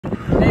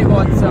Hey,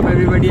 what's up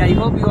everybody? I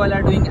hope you all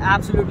are doing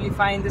absolutely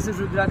fine. This is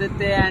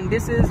Rudraditya and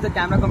this is the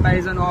camera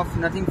comparison of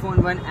Nothing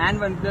Phone 1 and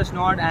OnePlus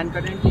Nord, and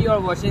currently you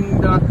are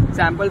watching the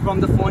sample from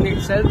the phone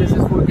itself. This is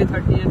 4K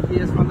 30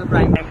 fps from the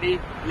primary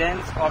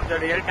lens of the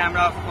rear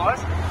camera, of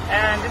course,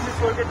 and this is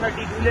 4K 30.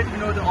 Do let me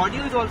know, the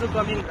audio is also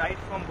coming right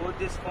from both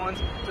these phones,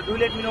 so do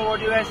let me know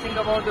what you guys think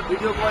about the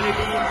video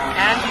quality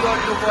and the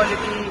audio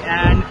quality.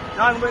 And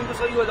now I'm going to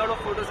show you a lot of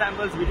photo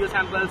samples, video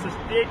samples, so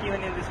stay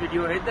tuned in this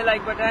video, hit the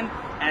like button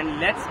and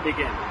let's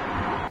begin.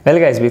 Well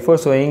guys, before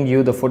showing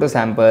you the photo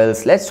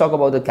samples, let's talk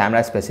about the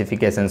camera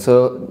specifications.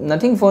 So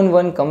Nothing Phone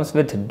 1 comes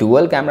with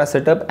dual camera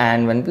setup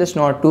and OnePlus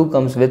Nord 2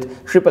 comes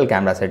with triple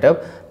camera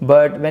setup.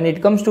 But when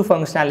it comes to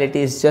functionality,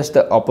 it's just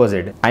the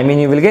opposite. I mean,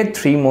 you will get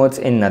 3 modes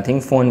in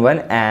Nothing Phone 1,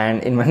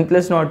 and in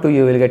OnePlus Nord 2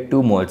 you will get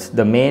 2 modes.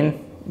 The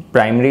main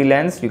primary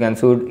lens you can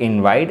shoot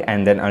in wide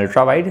and then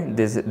ultra wide.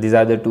 These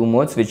are the 2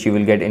 modes which you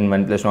will get in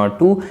OnePlus Nord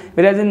 2,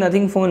 whereas in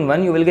Nothing Phone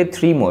 1 you will get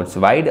 3 modes: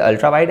 wide,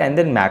 ultra wide and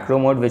then macro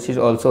mode, which is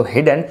also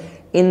hidden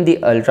in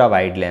the ultra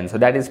wide lens. So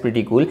that is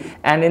pretty cool.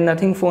 And in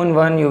Nothing Phone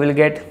 1 you will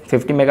get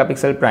 50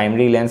 megapixel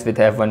primary lens with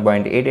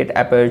f1.88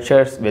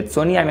 aperture with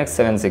Sony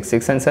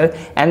IMX766 sensor,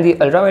 and the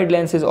ultra wide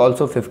lens is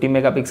also 50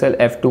 megapixel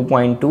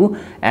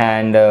f2.2,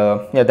 and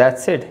yeah,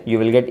 that's it. You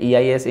will get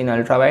EIS in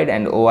ultra wide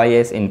and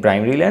OIS in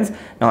primary lens.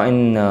 Now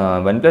in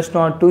OnePlus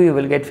Nord 2 you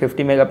will get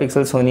 50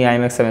 megapixel Sony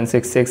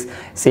IMX766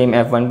 same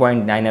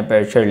f1.9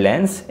 aperture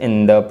lens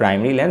in the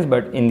primary lens,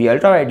 but in the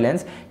ultra wide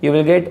lens you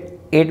will get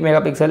 8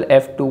 megapixel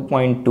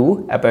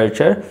f2.2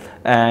 aperture,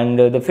 and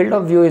the field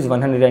of view is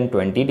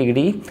 120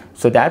 degree,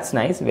 so that's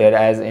nice.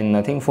 Whereas in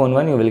Nothing Phone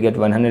 1 you will get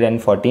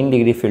 114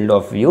 degree field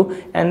of view,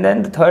 and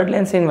then the third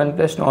lens in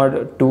OnePlus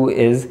Nord 2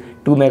 is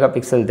 2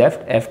 megapixel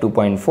depth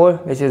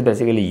f2.4, which is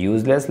basically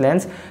useless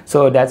lens.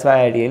 So that's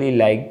why I really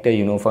liked the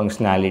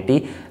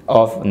functionality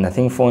of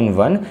Nothing Phone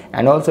 1,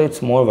 and also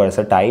it's more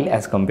versatile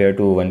as compared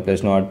to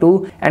OnePlus Nord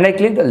 2. And I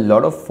clicked a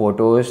lot of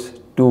photos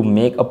to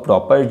make a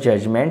proper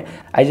judgment.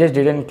 I just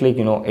didn't click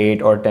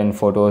 8 or 10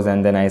 photos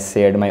and then I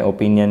shared my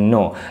opinion.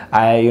 No,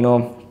 I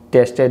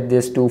tested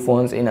these 2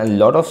 phones in a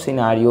lot of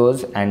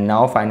scenarios, and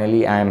now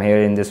finally I am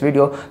here in this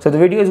video. So the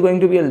video is going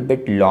to be a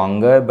bit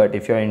longer, but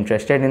if you are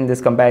interested in this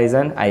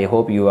comparison, I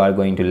hope you are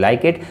going to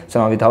like it. So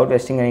now without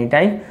wasting any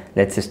time,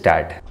 let's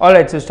start.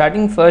 Alright, so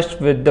starting first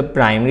with the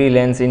primary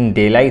lens in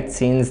daylight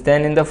scenes,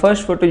 then in the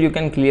first photo you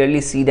can clearly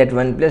see that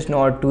OnePlus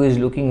Nord 2 is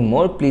looking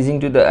more pleasing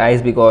to the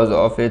eyes because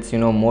of its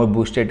more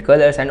boosted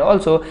colors, and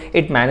also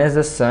it manages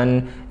the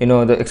sun,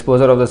 the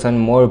exposure of the sun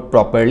more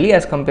properly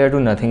as compared to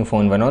Nothing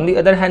Phone 1. On the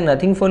other hand,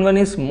 Nothing Phone 1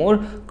 is more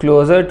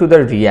closer to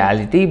the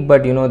reality,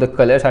 but the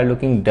colors are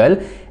looking dull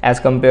as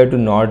compared to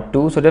Nord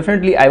 2. So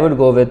definitely I would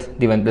go with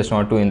the OnePlus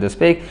Nord 2 in this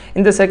pic.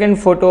 In the second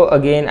photo,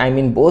 again, I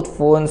mean, both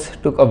phones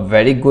took a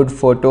very good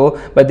photo,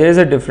 but there is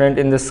a difference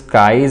in the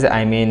skies.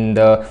 I mean,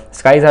 the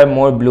skies are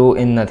more blue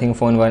in Nothing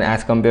Phone 1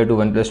 as compared to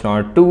OnePlus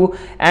Nord 2,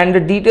 and the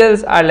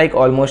details are like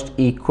almost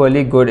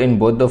equally good in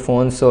both the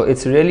phones. So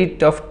it's really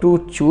tough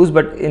to choose,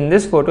 but in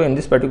this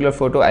particular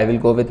photo, I will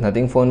go with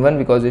Nothing Phone 1,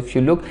 because if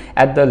you look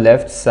at the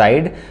left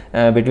side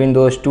between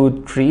those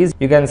 2 trees,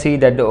 you can see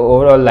that the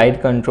overall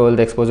light control,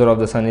 the exposure of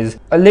the sun is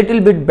a little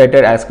bit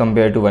better as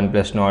compared to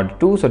OnePlus Nord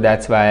 2. So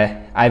that's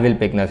why I will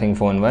pick Nothing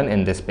Phone 1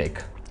 in this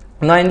pic.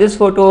 Now in this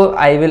photo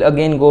I will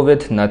again go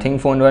with Nothing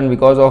Phone 1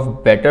 because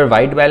of better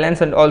white balance,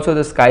 and also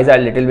the skies are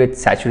a little bit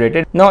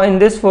saturated. Now in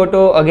this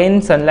photo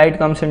again sunlight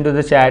comes into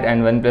the chat,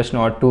 and OnePlus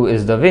Nord 2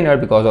 is the winner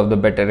because of the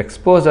better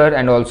exposure,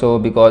 and also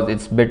because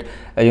it's bit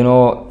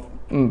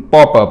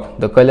pop up,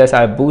 the colors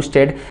are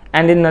boosted.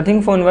 And in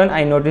Nothing Phone 1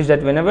 I noticed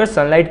that whenever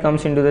sunlight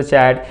comes into the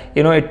chat,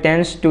 it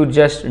tends to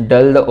just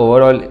dull the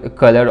overall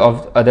color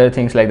of other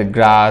things like the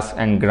grass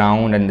and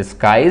ground and the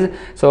skies.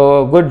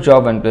 So good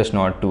job OnePlus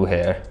Nord 2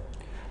 here.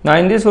 Now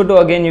in this photo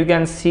again you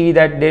can see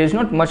that there is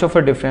not much of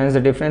a difference. The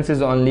difference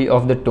is only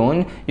of the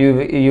tone.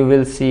 You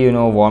will see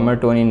warmer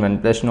tone in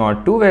OnePlus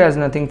Nord 2, whereas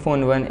Nothing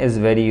Phone 1 is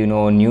very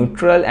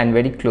neutral and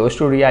very close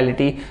to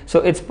reality.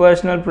 So it's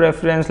personal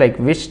preference, like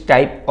which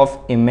type of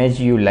image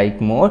you like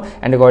more,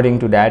 and according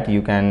to that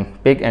you can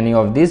pick any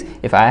of these.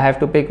 If I have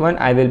to pick one,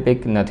 I will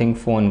pick Nothing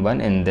Phone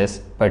 1 in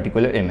this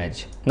particular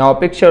image. Now a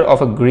picture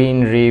of a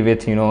greenery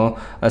with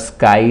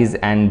skies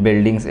and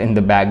buildings in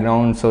the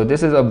background. So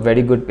this is a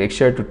very good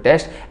picture to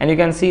test, and you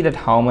can see that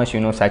how much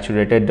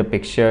saturated the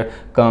picture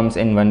comes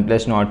in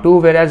OnePlus Nord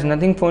 2, whereas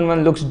Nothing Phone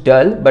 1 looks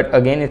dull, but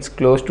again it's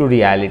close to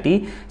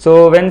reality.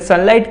 So when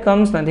sunlight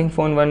comes, Nothing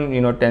Phone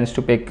 1 tends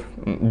to pick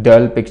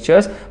dull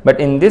pictures, but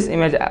in this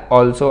image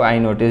also I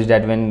noticed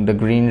that when the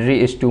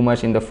greenery is too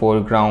much in the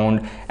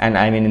foreground, and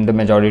I mean in the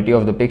majority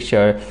of the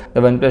picture,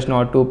 the OnePlus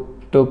Nord 2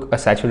 took a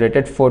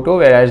saturated photo,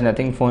 whereas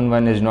Nothing Phone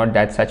 1 is not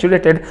that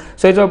saturated.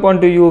 So it's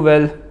upon to you.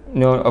 Well,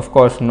 of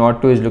course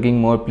Nord 2 is looking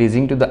more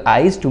pleasing to the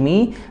eyes to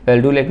me.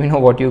 Well, do let me know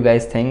what you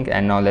guys think,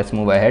 and now let's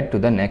move ahead to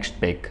the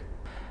next pic.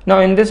 Now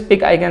in this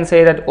pic I can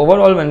say that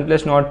overall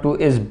OnePlus Nord 2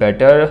 is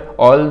better,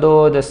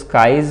 although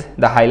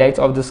the highlights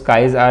of the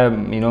skies are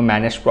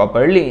managed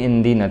properly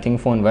in the Nothing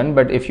Phone 1,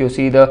 but if you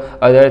see the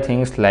other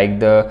things like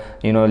the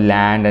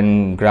land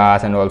and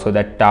grass and also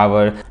that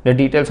tower, the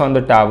details on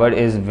the tower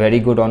is very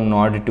good on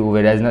Nord 2,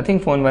 whereas Nothing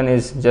Phone 1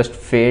 is just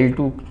failed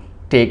to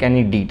take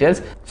any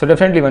details. So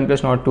definitely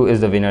OnePlus Nord 2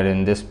 is the winner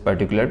in this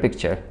particular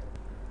picture.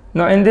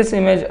 Now in this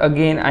image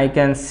again I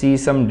can see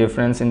some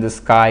difference in the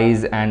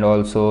skies and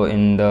also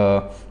in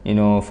the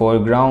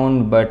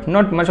foreground, but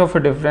not much of a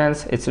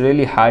difference. It's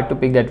really hard to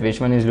pick that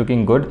which one is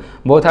looking good.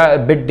 Both are a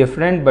bit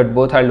different, but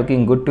both are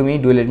looking good to me.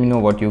 Do let me know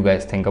what you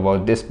guys think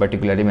about this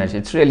particular image.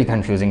 It's really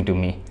confusing to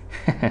me.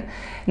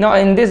 Now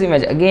in this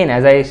image again,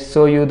 as I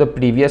show you the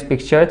previous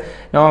picture,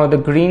 now the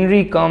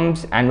greenery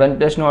comes and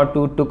OnePlus Nord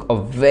 2 took a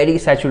very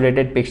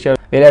saturated picture,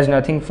 whereas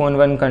Nothing Phone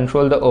 1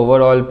 controlled the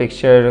overall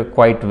picture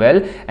quite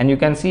well. And you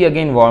can see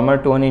again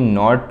warmer tone in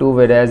Nord 2,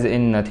 whereas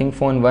in Nothing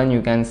Phone 1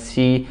 you can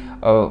see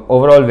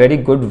overall very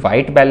good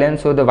white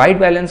balance. So the white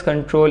balance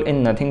control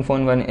in Nothing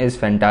Phone 1 is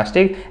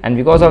fantastic, and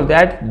because of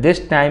that this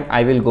time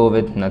I will go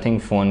with Nothing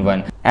Phone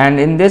 1. And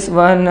in this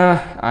one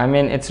I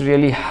mean it's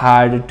really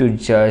hard to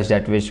judge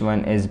that which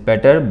one is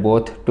better.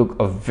 Both took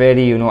a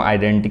very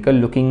identical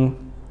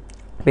looking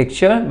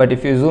picture, but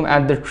if you zoom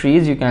at the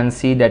trees you can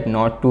see that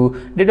Nord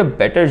 2 did a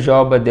better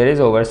job, but there is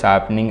over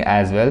sharpening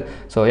as well.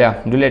 So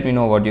yeah, do let me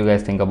know what you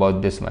guys think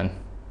about this one.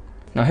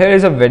 Now here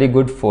is a very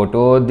good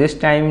photo. This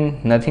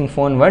time Nothing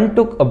Phone 1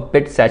 took a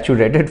bit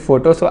saturated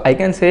photo, so I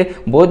can say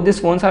both these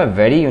phones are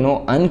very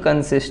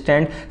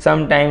inconsistent.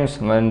 Sometimes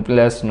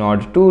OnePlus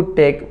Nord 2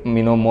 take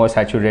more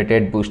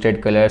saturated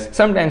boosted colors,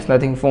 sometimes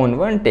Nothing Phone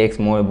 1 takes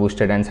more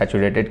boosted and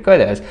saturated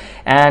colors,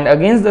 and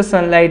against the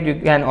sunlight you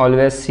can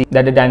always see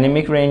that the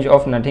dynamic range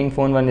of Nothing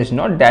Phone 1 is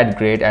not that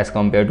great as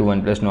compared to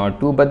OnePlus Nord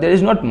 2, but there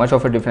is not much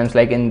of a difference.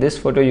 Like in this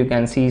photo you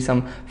can see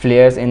some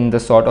flares in the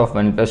sort of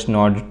OnePlus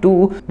Nord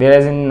 2,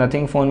 whereas in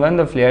Nothing Phone 1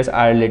 the flares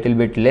are a little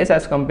bit less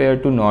as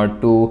compared to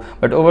Nord 2.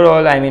 But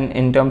overall I mean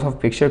in terms of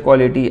picture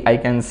quality I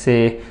can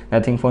say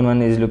Nothing Phone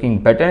 1 is looking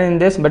better in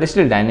this, but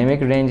still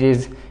dynamic range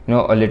is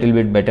a little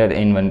bit better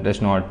in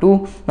OnePlus Nord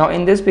 2. Now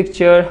in this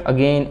picture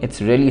again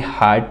it's really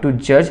hard to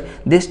judge.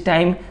 This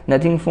time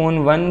Nothing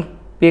Phone 1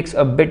 picks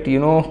a bit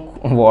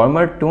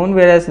warmer tone,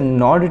 whereas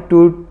Nord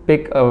 2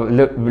 pick a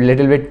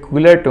little bit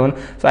cooler tone.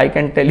 So I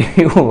can tell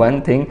you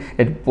one thing,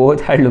 that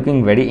both are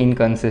looking very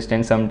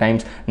inconsistent.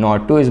 Sometimes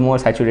Nord 2 is more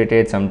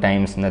saturated,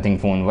 sometimes Nothing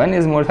Phone 1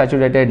 is more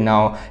saturated.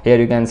 Now here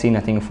you can see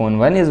Nothing Phone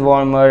 1 is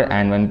warmer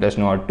and OnePlus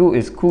Nord 2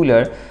 is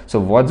cooler.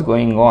 So what's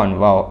going on?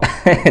 Wow.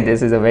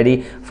 This is a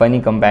very funny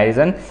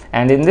comparison.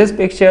 And in this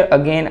picture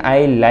again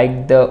I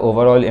like the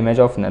overall image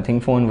of Nothing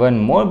Phone 1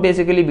 more,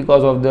 basically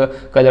because of the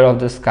color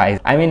of the skies.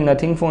 I mean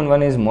Nothing Phone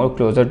 1 is more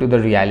closer to the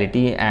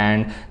reality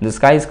and the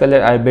skies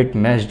color are a bit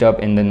messed up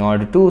in the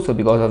Nord 2, so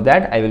because of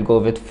that I will go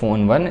with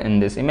Phone 1 in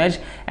this image.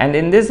 And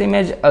in this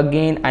image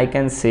again I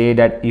can say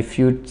that if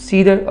you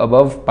see the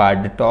above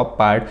part, the top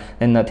part,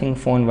 then Nothing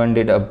Phone 1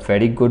 did a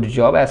very good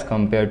job as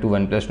compared to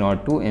OnePlus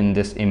Nord 2 in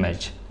this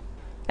image.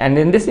 And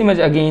in this image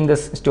again the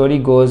story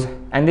goes,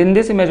 and in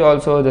this image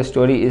also the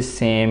story is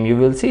same. You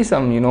will see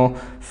some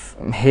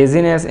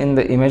haziness in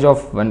the image of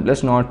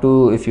OnePlus Nord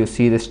 2 if you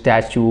see the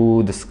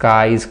statue, the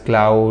skies,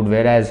 cloud,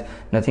 whereas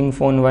Nothing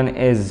Phone 1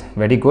 is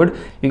very good.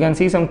 You can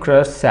see some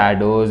crust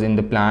shadows in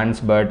the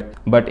plants, but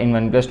in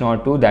OnePlus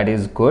Nord 2 that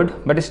is good.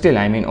 But still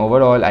I mean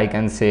overall I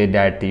can say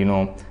that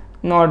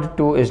Nord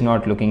 2 is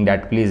not looking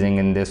that pleasing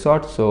in this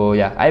sort. So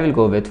yeah, I will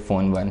go with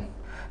Phone 1.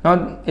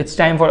 Now it's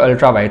time for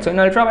ultra wide. So in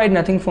ultra wide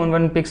Nothing Phone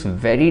 1 picks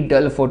very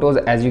dull photos,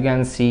 as you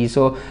can see.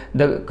 So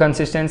the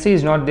consistency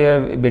is not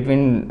there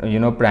between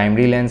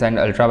primary lens and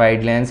ultra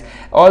wide lens.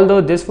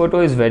 Although this photo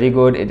is very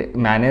good, it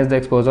managed the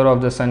exposure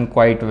of the sun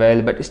quite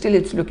well, but still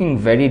it's looking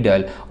very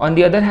dull. On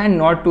the other hand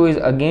Nord 2 is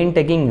again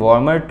taking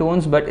warmer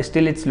tones, but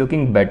still it's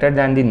looking better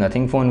than the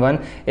Nothing Phone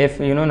 1. If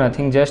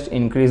nothing, just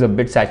increase a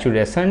bit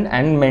saturation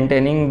and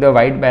maintaining the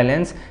white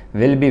balance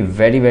will be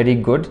very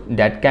good.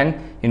 That can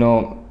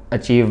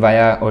achieve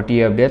via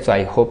OTA updates. So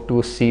I hope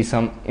to see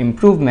some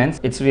improvements.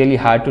 It's really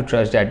hard to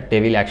trust that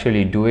they will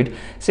actually do it.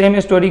 Same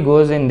story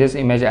goes in this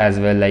image as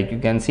well. Like you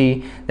can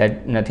see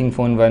that Nothing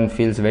Phone 1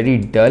 feels very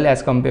dull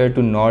as compared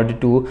to Nord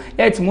 2.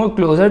 Yeah, it's more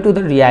closer to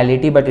the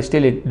reality, but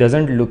still it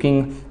doesn't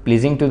looking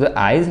pleasing to the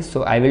eyes.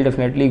 So I will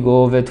definitely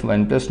go with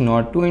OnePlus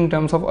Nord 2 in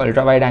terms of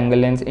ultra wide angle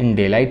lens in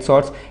daylight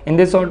shots. In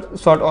this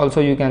shot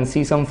also you can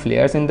see some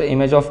flares in the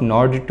image of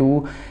Nord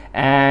 2,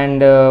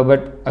 and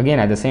but again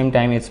at the same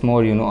time it's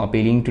more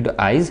appealing to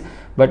the eyes.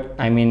 But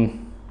I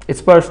mean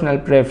it's personal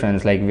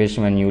preference, like which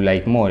one you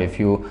like more. If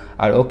you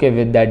are okay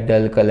with that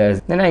dull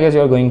colors, then I guess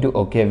you're going to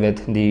okay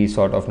with the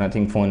sort of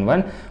Nothing Phone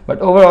 1. But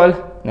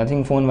overall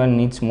Nothing Phone 1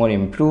 needs more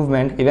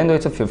improvement. Even though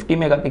it's a 50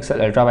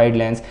 megapixel ultra wide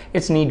lens,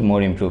 it's need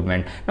more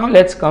improvement. Now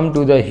let's come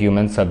to the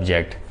human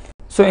subject.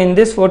 So in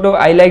this photo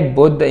I like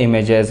both the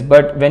images,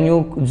 but when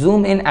you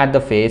zoom in at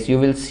the face you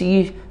will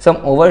see some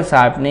over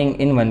sharpening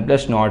in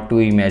OnePlus Nord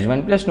 2 image.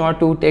 OnePlus Nord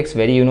 2 takes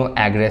very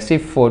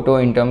aggressive photo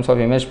in terms of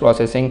image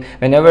processing.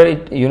 Whenever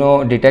it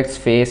detects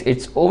face,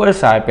 it's over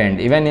sharpened.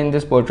 Even in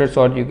this portrait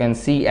shot you can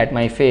see at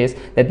my face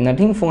that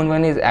Nothing Phone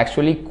 1 is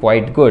actually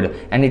quite good,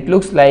 and it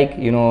looks like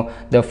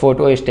the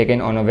photo is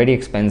taken on a very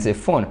expensive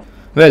phone.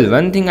 Well,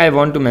 one thing I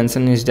want to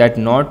mention is that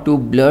Nord 2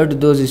 blurred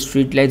those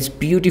street lights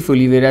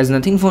beautifully, whereas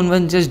Nothing Phone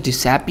 1 just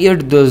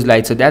disappeared those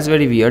lights, so that's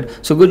very weird.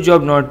 So good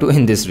job Nord 2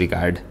 in this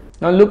regard.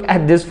 Now look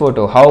at this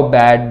photo, how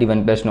bad the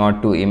OnePlus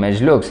Nord 2 image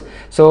looks.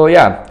 So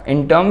yeah,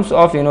 in terms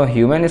of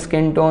human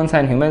skin tones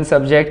and human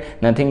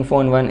subject, Nothing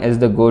Phone 1 is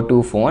the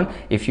go-to phone.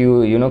 If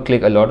you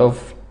click a lot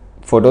of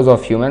photos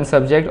of human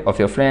subject of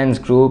your friends,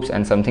 groups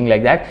and something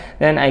like that,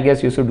 then I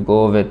guess you should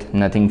go with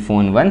Nothing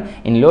Phone 1.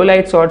 In low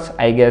light shots,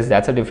 I guess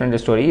that's a different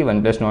story.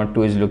 OnePlus Nord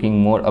 2 is looking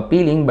more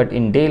appealing, but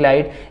in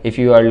daylight, if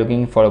you are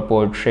looking for a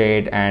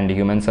portrait and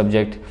human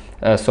subject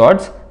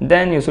shots,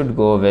 then you should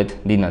go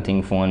with the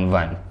Nothing Phone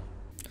 1.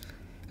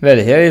 Well,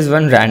 here is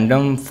one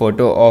random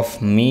photo of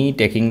me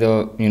taking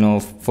the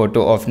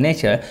photo of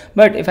nature.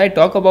 But if I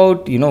talk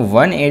about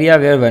one area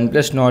where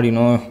OnePlus Nord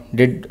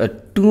did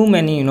too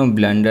many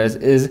blunders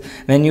is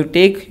when you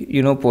take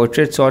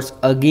portrait shots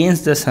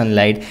against the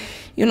sunlight.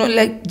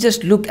 Like,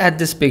 just look at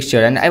this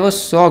picture, and I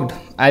was shocked.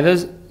 I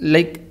was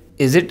like,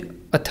 is it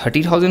a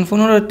 30,000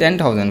 phone or a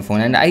 10,000 phone?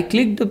 And I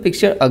clicked the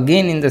picture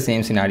again in the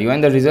same scenario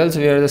and the results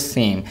were the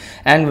same.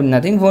 And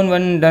Nothing Phone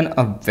 1 done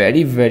a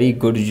very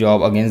good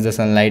job against the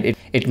sunlight.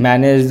 It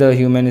managed the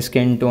human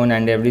skin tone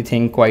and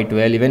everything quite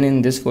well. Even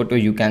in this photo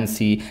you can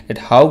see that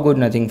how good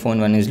Nothing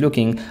Phone 1 is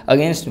looking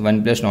against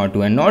OnePlus Nord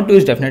 2. And Nord 2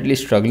 is definitely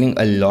struggling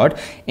a lot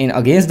in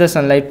against the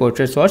sunlight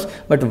portrait shots,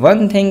 but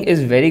one thing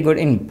is very good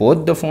in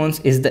both the phones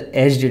is the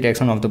edge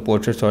detection of the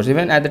portrait shots.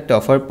 Even at the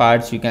tougher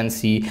parts you can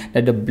see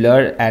that the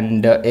blur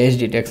and the edge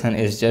detection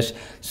is just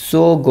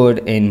so good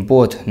in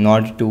both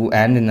Nord 2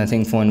 and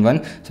Nothing Phone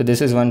 1. So this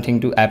is one thing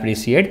to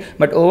appreciate.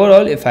 But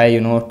overall, if I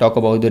talk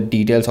about the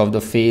details of the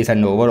face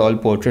and overall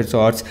portrait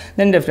shots,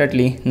 then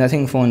definitely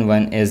Nothing Phone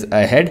 1 is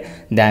ahead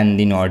than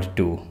the Nord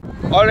 2.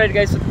 Alright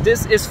guys, so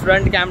this is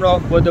front camera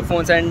of both the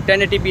phones and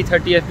 1080p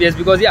 30 fps,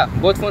 because yeah,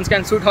 both phones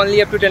can shoot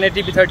only up to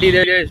 1080p 30.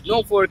 There is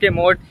no 4K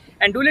mode.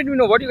 And do let me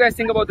know what you guys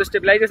think about the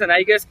stabilization.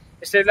 I guess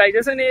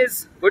stabilization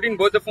is good in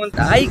both the phones.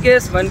 I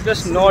guess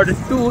OnePlus Nord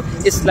 2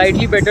 is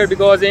slightly better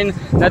because in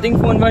Nothing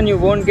Phone 1 you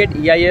won't get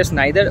EIS,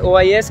 neither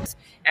OIS,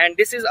 and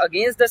this is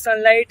against the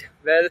sunlight.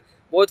 Well,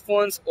 both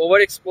phones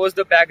overexpose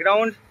the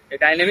background. The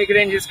dynamic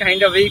range is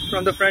kind of weak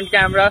from the front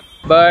camera,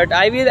 but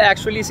I will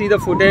actually see the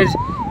footage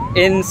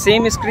in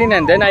same screen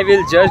and then I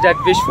will judge that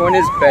which phone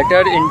is better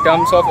in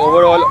terms of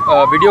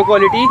overall video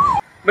quality.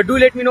 But do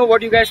let me know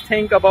what you guys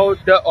think about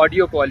the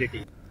audio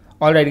quality.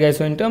 Alright guys,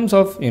 so in terms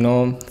of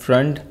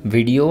front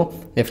video,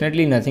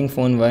 definitely Nothing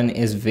Phone 1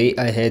 is way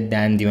ahead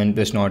than the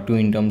OnePlus Nord 2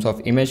 in terms of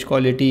image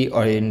quality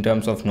or in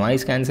terms of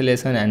noise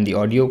cancellation, and the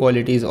audio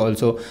quality is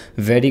also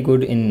very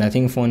good in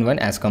Nothing Phone 1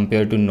 as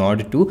compared to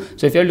Nord 2.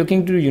 So if you're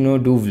looking to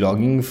do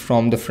vlogging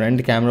from the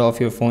front camera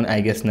of your phone,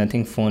 I guess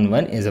Nothing Phone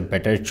 1 is a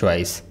better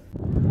choice.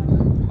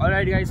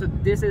 Alright guys, so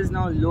this is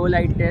now low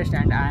light test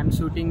and I am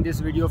shooting this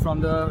video from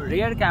the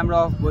rear camera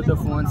of both the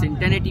phones in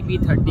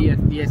 1080p 30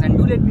 fps, and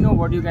do let me know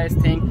what you guys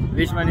think,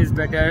 which one is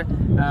better.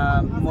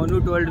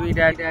 Monu told me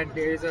that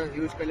there is a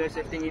huge color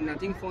shifting in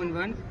Nothing Phone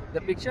 1.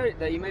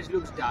 The image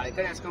looks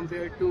darker as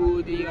compared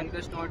to the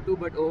OnePlus Nord 2,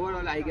 but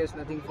overall I guess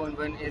Nothing Phone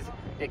 1 is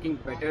taking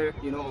better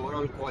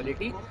overall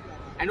quality.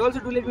 And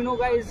also do let me know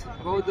guys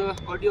about the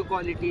audio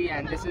quality,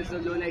 and this is the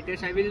low light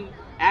test. I will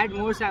add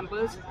more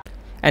samples.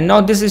 And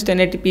now this is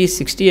 1080p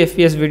 60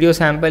 fps video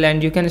sample,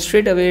 and you can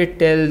straight away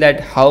tell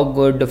that how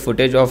good the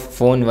footage of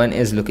Phone 1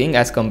 is looking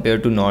as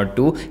compared to Nord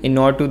 2. In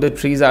Nord 2 the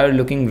trees are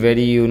looking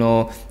very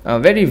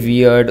very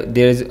weird.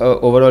 There is a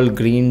overall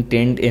green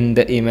tint in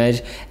the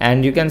image,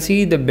 and you can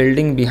see the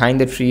building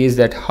behind the trees,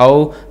 that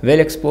how well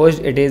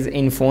exposed it is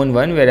in Phone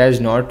 1, whereas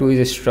Nord 2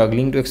 is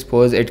struggling to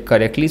expose it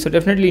correctly. So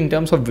definitely in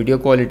terms of video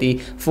quality,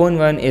 Phone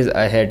 1 is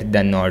ahead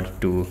than Nord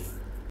 2.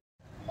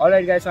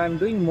 Alright guys, so I'm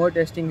doing more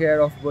testing here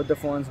of both the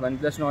phones,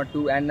 OnePlus Nord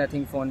 2 and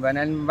Nothing Phone 1,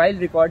 and while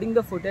recording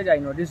the footage I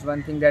noticed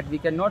one thing, that we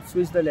cannot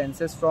switch the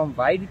lenses from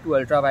wide to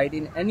ultra wide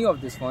in any of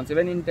these phones,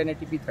 even in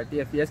 1080p 30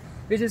 fps,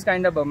 which is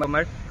kind of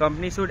bummer.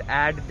 Company should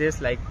add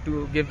this, like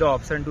to give the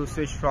option to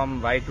switch from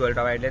wide to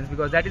ultra wide lens,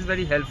 because that is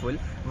very helpful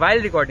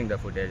while recording the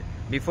footage.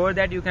 Before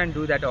that you can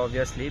do that,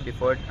 obviously.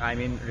 Before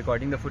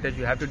recording the footage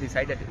you have to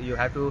decide that you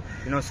have to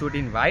shoot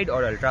in wide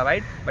or ultra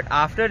wide, but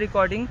after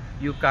recording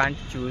you can't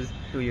choose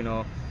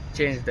to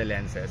change the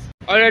lenses.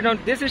 Alright, now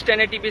this is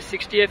 1080p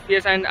 60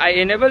 fps and I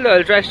enable the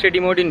ultra steady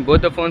mode in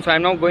both the phones, so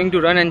I'm now going to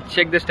run and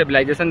check the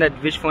stabilization, that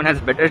which phone has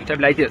better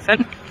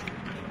stabilization.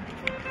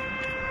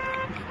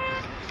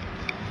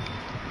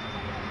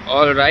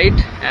 Alright,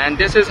 and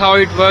this is how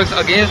it works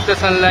against the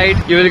sunlight.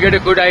 You will get a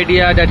good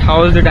idea that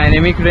how is the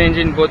dynamic range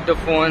in both the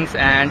phones,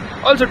 and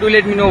also do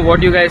let me know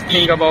what you guys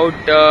think about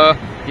the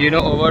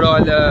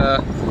overall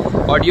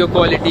audio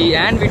quality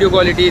and video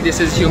quality.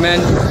 This is human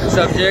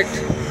subject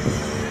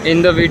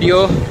in the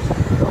video,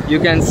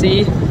 you can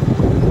see.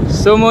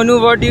 So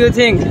Monu, what do you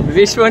think?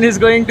 Which one is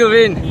going to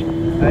win?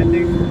 I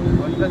think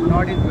OnePlus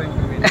Nord is going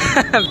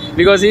to win.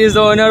 Because he is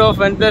the owner of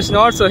OnePlus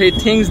Nord, so he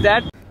thinks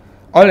that.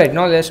 Alright,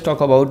 now let's talk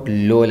about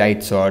low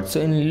light shots.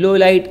 So in low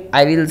light,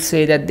 I will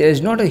say that there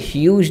is not a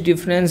huge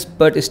difference,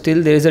 but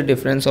still there is a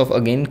difference of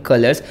again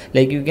colors.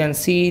 Like you can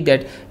see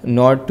that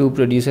Nord 2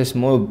 produces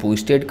more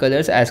boosted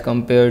colors as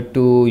compared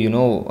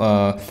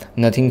to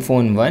Nothing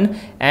Phone 1,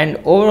 and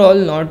overall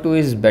Nord 2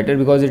 is better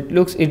because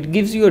it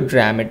gives you a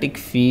dramatic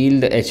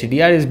feel. The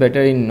HDR is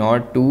better in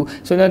Nord 2,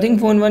 so Nothing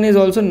Phone 1 is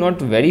also not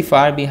very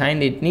far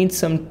behind. It needs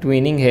some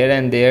twinning here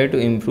and there to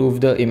improve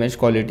the image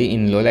quality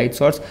in low light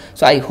shots.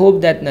 So I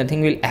hope that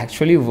Nothing will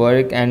actually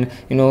work and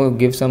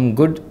give some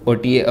good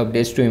OTA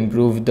updates to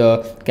improve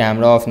the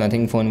camera of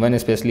Nothing Phone 1,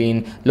 especially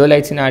in low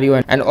light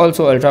scenario, and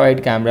also ultra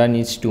wide camera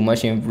needs too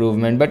much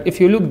improvement. But if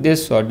you look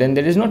this shot, then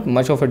there is not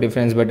much of a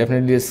difference, but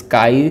definitely the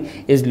sky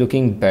is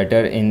looking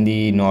better in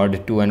the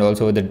Nord 2, and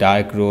also the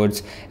dark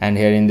roads, and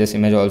here in this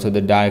image also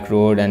the dark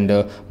road and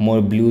the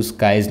more blue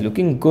sky is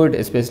looking good,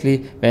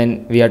 especially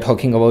when we are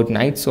talking about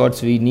night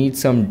shots. We need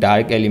some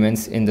dark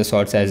elements in the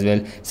shots as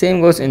well.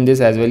 Same goes in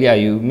this as well. Yeah,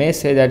 you may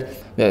say that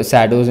the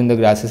shadows in the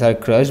grasses are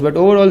crushed, but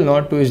overall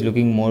Nord 2 is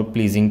looking more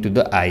pleasing to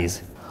the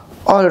eyes.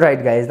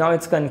 Alright guys, now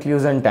it's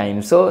conclusion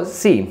time. So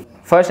see,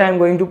 first I am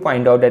going to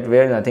point out that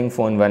where Nothing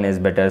Phone 1 is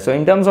better. So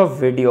in terms of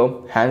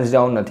video, hands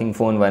down Nothing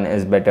Phone 1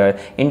 is better.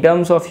 In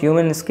terms of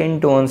human skin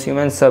tones,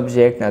 human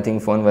subject, Nothing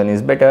Phone 1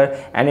 is better.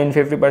 And in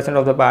 50%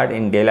 of the part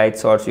in daylight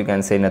shots, you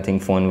can say Nothing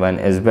Phone 1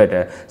 is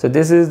better. So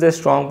this is the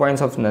strong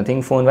points of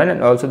Nothing Phone 1,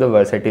 and also the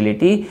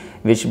versatility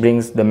which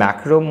brings the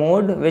macro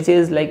mode, which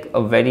is like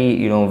a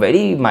very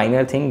very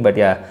minor thing, but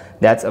yeah,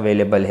 that's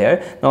available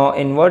here. Now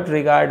in what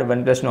regard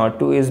OnePlus Nord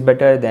 2 is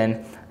better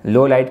than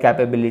low light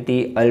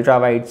capability, ultra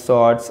wide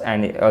shots,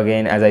 and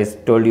again as I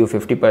told you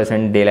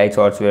 50% daylight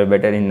shots were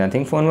better in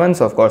Nothing Phone 1,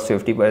 so of course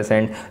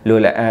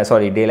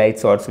 50% daylight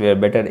shots were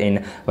better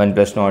in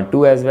OnePlus Nord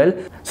 2 as well.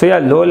 So yeah,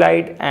 low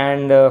light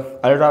and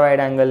ultra wide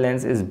angle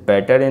lens is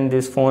better in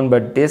this phone,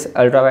 but this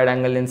ultra wide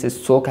angle lens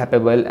is so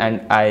capable,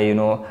 and I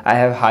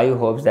have high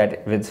hopes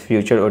that with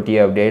future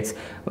OTA updates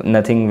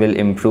Nothing will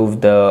improve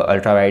the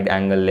ultra wide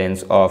angle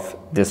lens of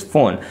this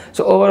phone.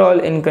 So overall,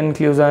 in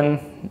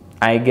conclusion,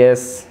 I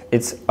guess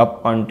it's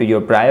up onto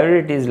your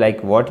priorities,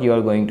 like what you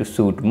are going to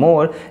suit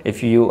more.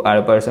 If you are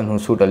a person who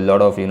suit a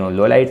lot of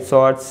low light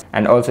shots,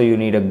 and also you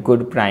need a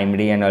good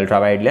primary and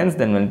ultra wide lens,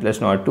 then OnePlus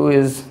Nord 2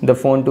 is the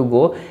phone to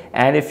go.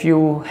 And if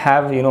you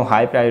have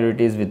high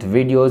priorities with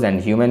videos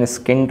and human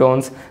skin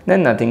tones,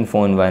 then Nothing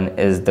Phone 1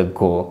 is the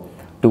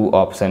go-to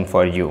option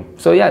for you.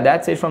 So yeah,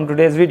 that's it from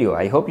today's video.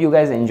 I hope you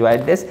guys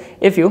enjoyed this.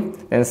 If you,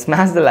 then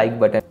smash the like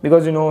button,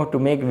 because to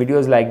make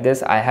videos like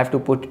this I have to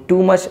put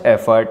too much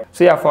effort.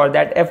 So yeah, for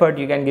that effort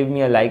you can give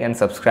me a like and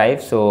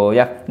subscribe. So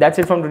yeah, that's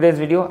it from today's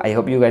video. I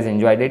hope you guys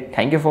enjoyed it.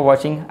 Thank you for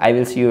watching. I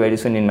will see you very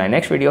soon in my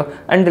next video.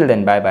 Until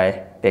then, bye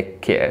bye,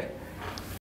 take care.